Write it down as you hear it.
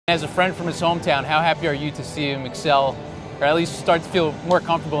As a friend from his hometown, how happy are you to see him excel, or at least start to feel more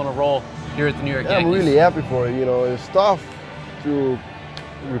comfortable in a role here at the New York Yankees? I'm really happy for it. You know, it's tough to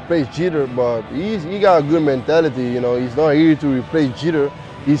replace Jeter, but he got a good mentality. You know, he's not here to replace Jeter.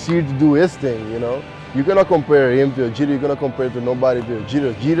 He's here to do his thing. You know, you cannot compare him to a Jeter. You cannot compare to nobody to a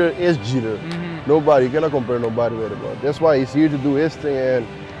Jeter. Jeter is Jeter. Nobody, you cannot compare nobody with it. But that's why he's here to do his thing, and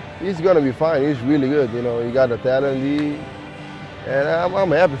he's gonna be fine. He's really good. You know, he got the talent. And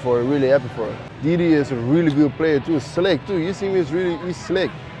I'm happy for it, really happy for it. Didi is a really good player too, slick too. You see him, he's slick.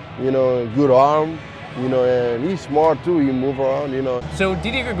 You know, good arm, you know, and he's smart too, he move around, you know. So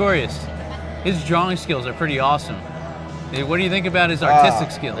Didi Gregorius, his drawing skills are pretty awesome. What do you think about his artistic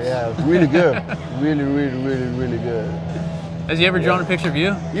skills? Yeah, really good. really good. Has he ever drawn a picture of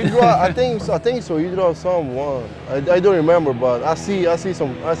you? You draw, I think so. You draw someone. I don't remember, but I see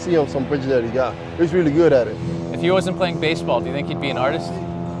some pictures that he got. He's really good at it. If he wasn't playing baseball, do you think he'd be an artist?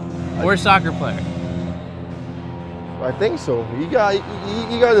 Or a soccer player? I think so. He got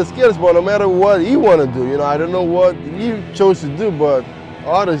the skills, but no matter what he want to do, you know, I don't know what he chose to do, but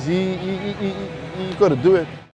artist, he could have do it.